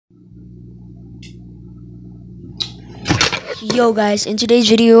Yo guys, in today's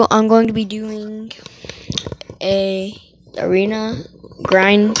video I'm going to be doing a arena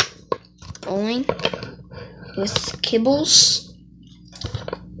grind only with kibbles.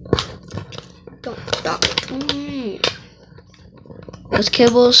 Don't stop. With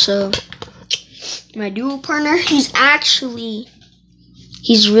kibbles, so my duo partner, he's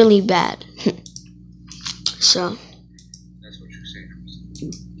really bad. So That's what you're saying.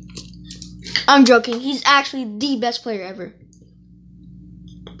 I'm joking, he's actually the best player ever.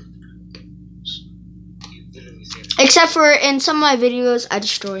 Except for in some of my videos, I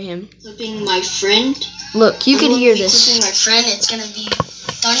destroy him. Clipping my friend. Look, you can hear this. Clipping my friend. It's gonna be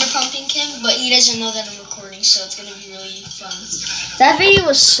thunder pumping him, but he doesn't know that I'm recording, so it's gonna be really fun. That video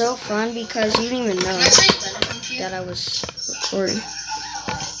was so fun because you didn't even know Can I try to thunder pump you? that I was recording.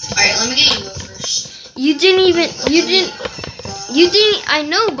 Alright, let me get you go first. You didn't, I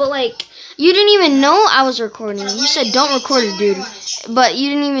know, but like, you didn't even know I was recording. You said don't record it, dude. But you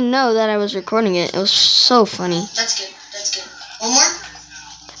didn't even know that I was recording it. It was so funny. That's good. That's good. One more?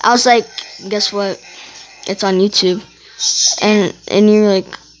 I was like, guess what? It's on YouTube. And you're like,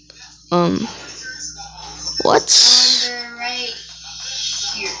 what? Under right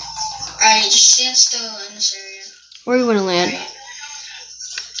here. Alright, just stand still in this area. Where you want to land?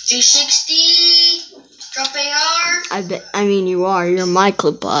 260. Drop AR. I mean, you are. You're my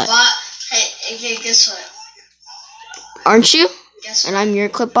clip bot. Hey, guess what? Aren't you? Guess what? And I'm your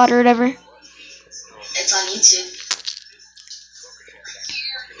clip bot or whatever? It's on YouTube.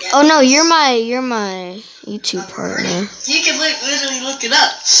 Yeah. Oh no, you're my YouTube partner. You can literally look it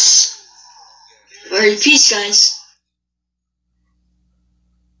up. Alright, peace, guys.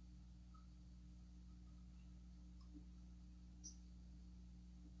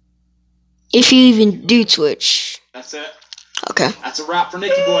 If you even do Twitch. That's it. Okay. That's a wrap for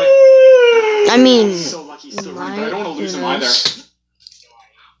Nicky Boy. I mean, So lucky he's still running, but I don't want to lose him either.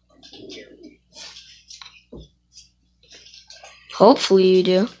 Hopefully you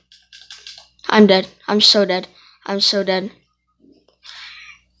do. I'm dead. I'm so dead. I'm so dead.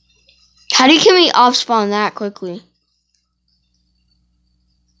 How do you get me off spawn that quickly?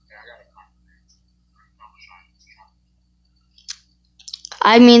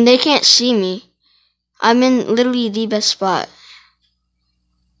 I mean, they can't see me. I'm in literally the best spot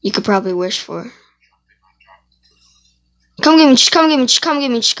you could probably wish for. Come get me, just come get me, just come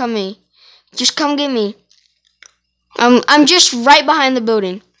get me, just come get me. Just come get me. I'm just right behind the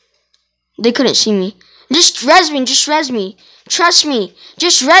building. They couldn't see me. Just res me, just res me. Trust me.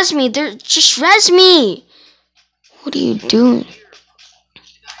 Just res me. Just res me. What are you doing?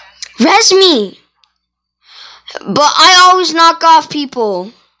 Res me. But I always knock off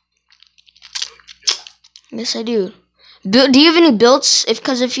people. Yes, I do. Do you have any builds?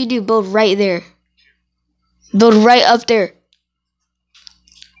 Because if you do, build right there. Build right up there.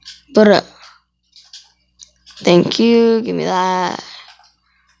 Build up. Thank you. Give me that.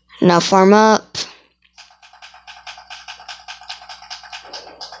 Now farm up.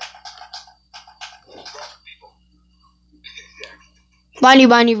 Behind you,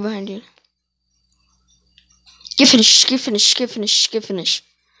 behind you. Get finished.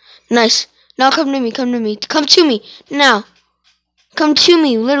 Nice. Now come to me. Come to me. Now. Come to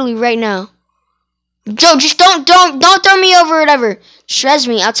me, literally right now. Joe, just don't throw me over or whatever. Just res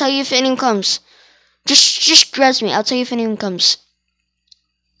me. I'll tell you if anyone comes. Just res me. I'll tell you if anyone comes.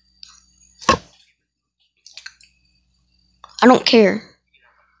 I don't care.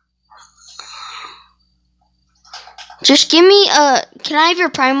 Just give me can I have your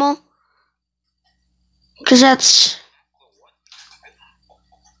primal? Cause that's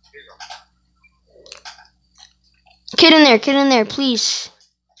Kid in there, please.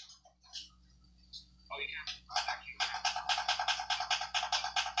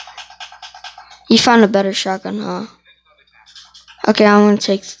 You found a better shotgun, huh? Okay, I'm gonna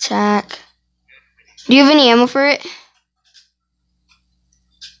take the tack. Do you have any ammo for it?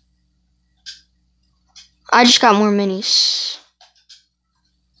 I just got more minis.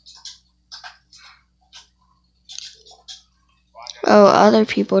 Oh, other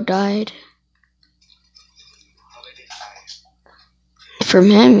people died. From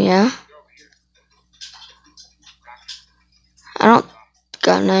him, yeah. I don't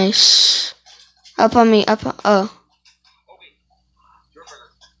got nice. Up on me, oh.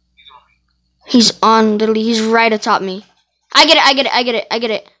 He's on, literally, he's right atop me. I get it.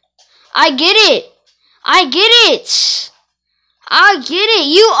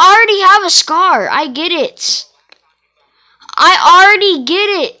 You already have a scar. I get it. I already get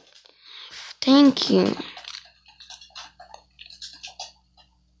it. Thank you.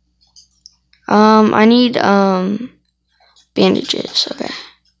 I need Bandages, okay.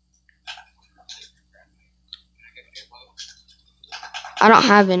 I don't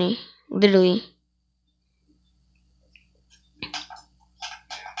have any, literally.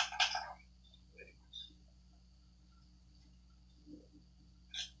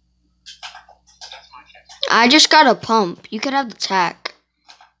 I just got a pump. You could have the tack.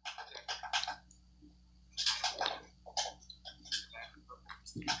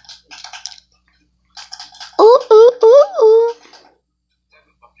 Ooh, ooh, ooh, ooh.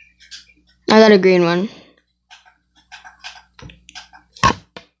 I got a green one.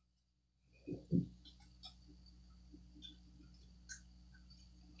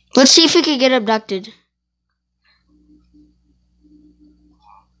 Let's see if we could get abducted.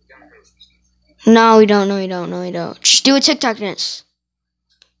 No, we don't. No, we don't. No, we don't. Just do a TikTok dance.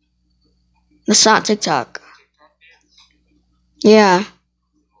 That's not TikTok. Yeah.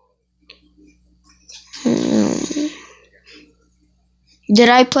 Did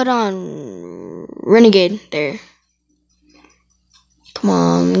I put on Renegade there? Come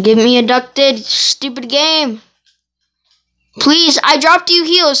on, get me abducted, stupid game. Please, I dropped you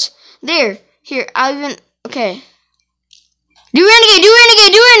heals. There. Here, I even... Okay. Do Renegade, do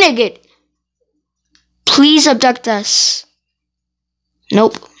Renegade, do Renegade. Please abduct us.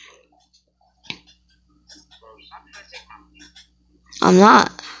 Nope. I'm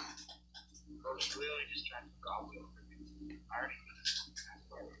not.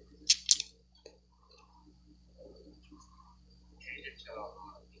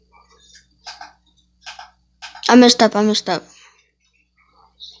 I messed up, I messed up.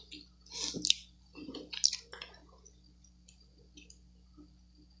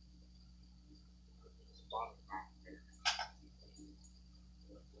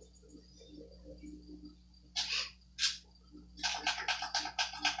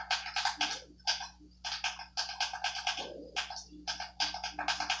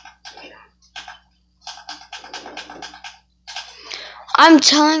 I'm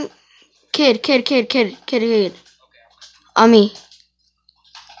telling... Kid. On me.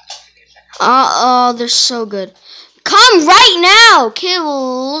 Uh-oh, they're so good. Come right now,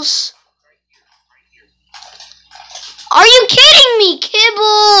 Kibbles. Are you kidding me,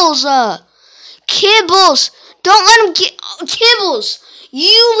 Kibbles? Kibbles. Don't let him get... Kibbles.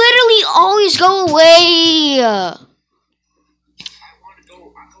 You literally always go away.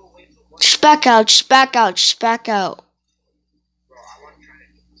 Just back out, just back out, just back out.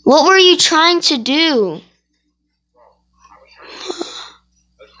 What were you trying to do?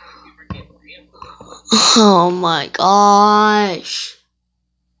 Oh my gosh.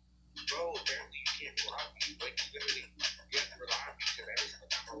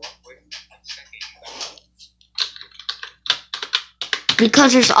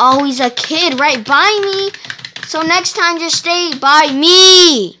 Because there's always a kid right by me. So next time just stay by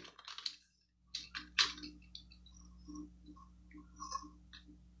me.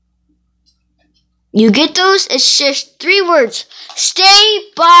 You get those? It's just 3 words.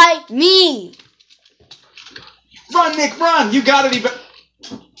 Stay by me. Run, Nick, run! You gotta be...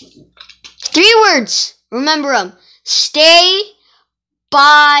 3 words. Remember them. Stay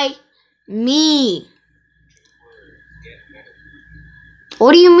by me.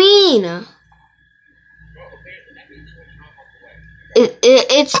 What do you mean?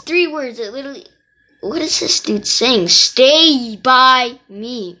 It's 3 words. It literally... What is this dude saying? Stay by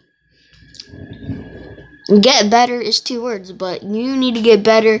me. Get better is 2 words, but you need to get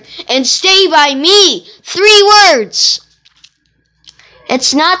better and stay by me. 3 words.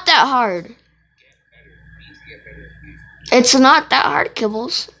 It's not that hard. It's not that hard,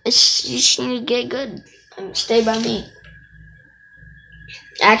 Kibbles. It's you just need to get good and stay by me.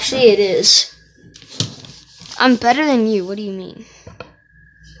 Actually, it is. I'm better than you. What do you mean?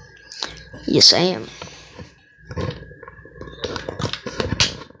 Yes, I am.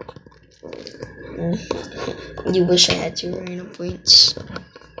 You wish I had 2 random points.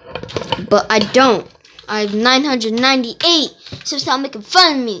 But I don't. I have 998. So stop making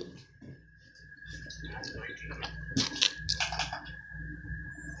fun of me.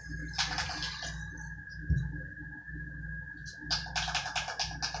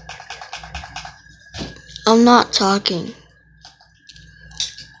 I'm not talking.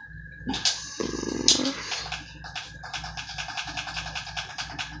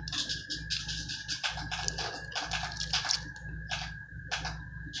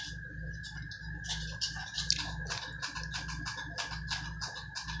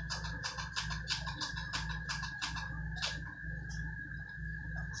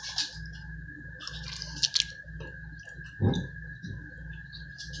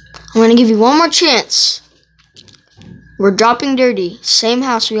 I'm gonna give you one more chance. We're dropping dirty. Same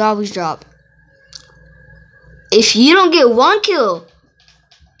house we always drop. If you don't get 1 kill,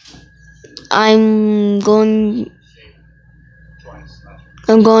 I'm going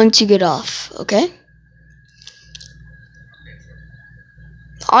to get off, okay?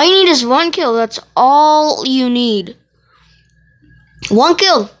 All you need is 1 kill. That's all you need. 1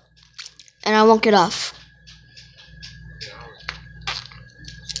 kill, and I won't get off.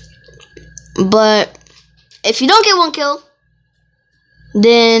 But if you don't get 1 kill,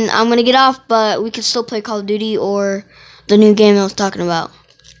 then I'm gonna get off, but we can still play Call of Duty or the new game I was talking about.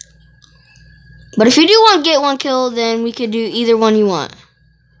 But if you do want to get 1 kill, then we could do either one you want.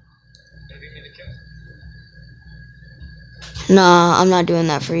 Nah, I'm not doing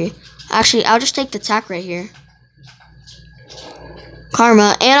that for you. Actually, I'll just take the tack right here.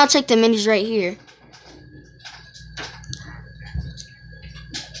 Karma, and I'll take the minis right here.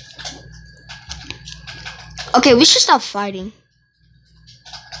 Okay, we should stop fighting.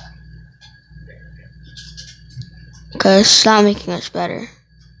 Because it's not making us better.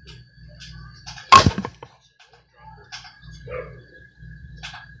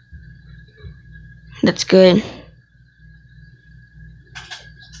 That's good.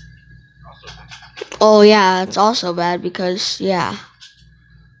 Oh yeah, it's also bad because, yeah.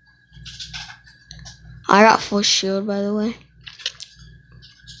 I got full shield, by the way.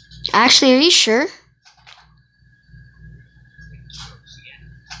 Actually, are you sure?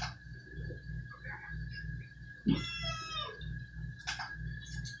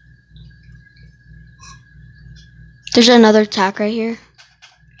 There's another attack right here.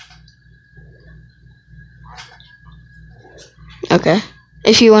 Okay.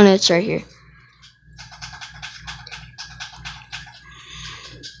 If you want it, it's right here.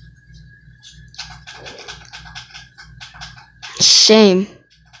 Same.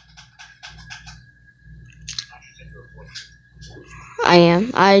 I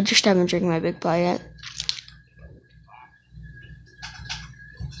am. I just haven't drank my big pie yet.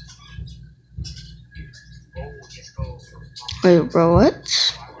 Wait, bro, what?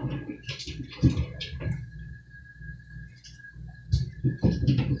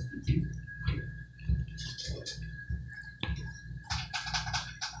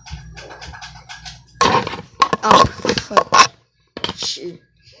 Oh, fuck. Shoot.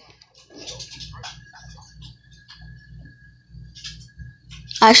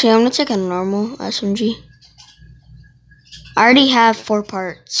 Actually, I'm gonna take a normal SMG. I already have 4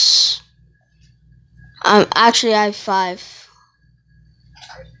 parts. Actually, I have 5.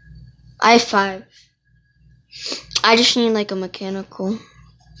 I have 5. I just need like a mechanical.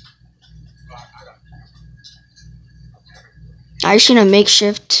 I just need a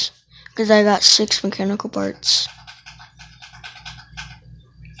makeshift because I got 6 mechanical parts.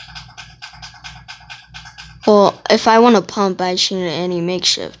 Well, if I want a pump, I just need any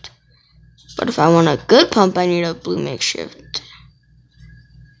makeshift. But if I want a good pump, I need a blue makeshift.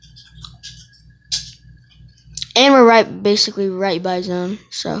 And we're basically right by zone,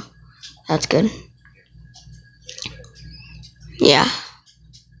 so that's good. Yeah.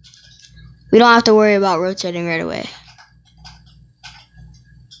 We don't have to worry about rotating right away.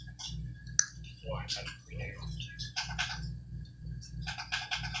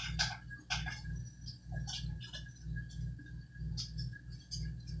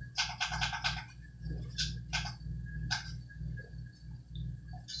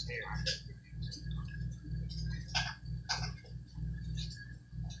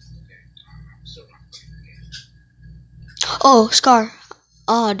 Oh, Scar.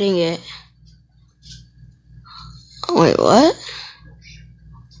 Oh, dang it. Wait, what?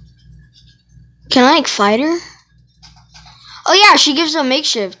 Can I, like, fight her? Oh, yeah, she gives a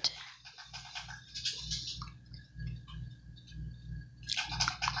makeshift.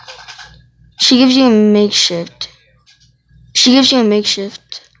 She gives you a makeshift. She gives you a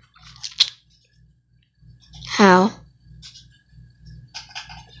makeshift. How?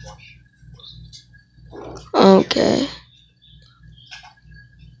 Okay.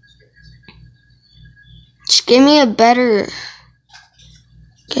 Just give me a better...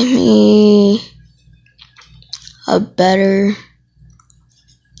 Give me a better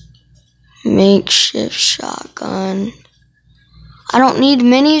makeshift shotgun. I don't need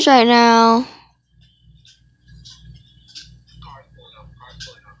minis right now.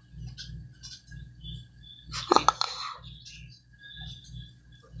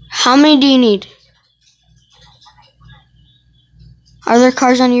 How many do you need? Are there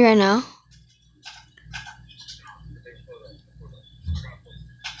cars on you right now?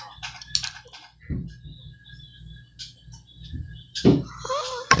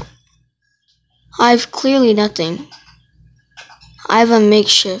 I've clearly nothing. I have a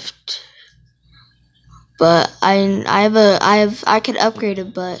makeshift, but I could upgrade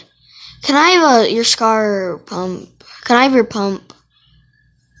it. But can I have your scar pump? Can I have your pump,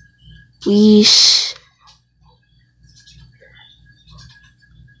 please?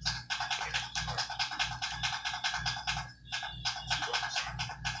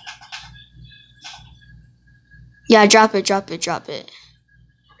 Yeah, drop it.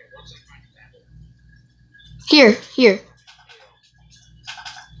 Here.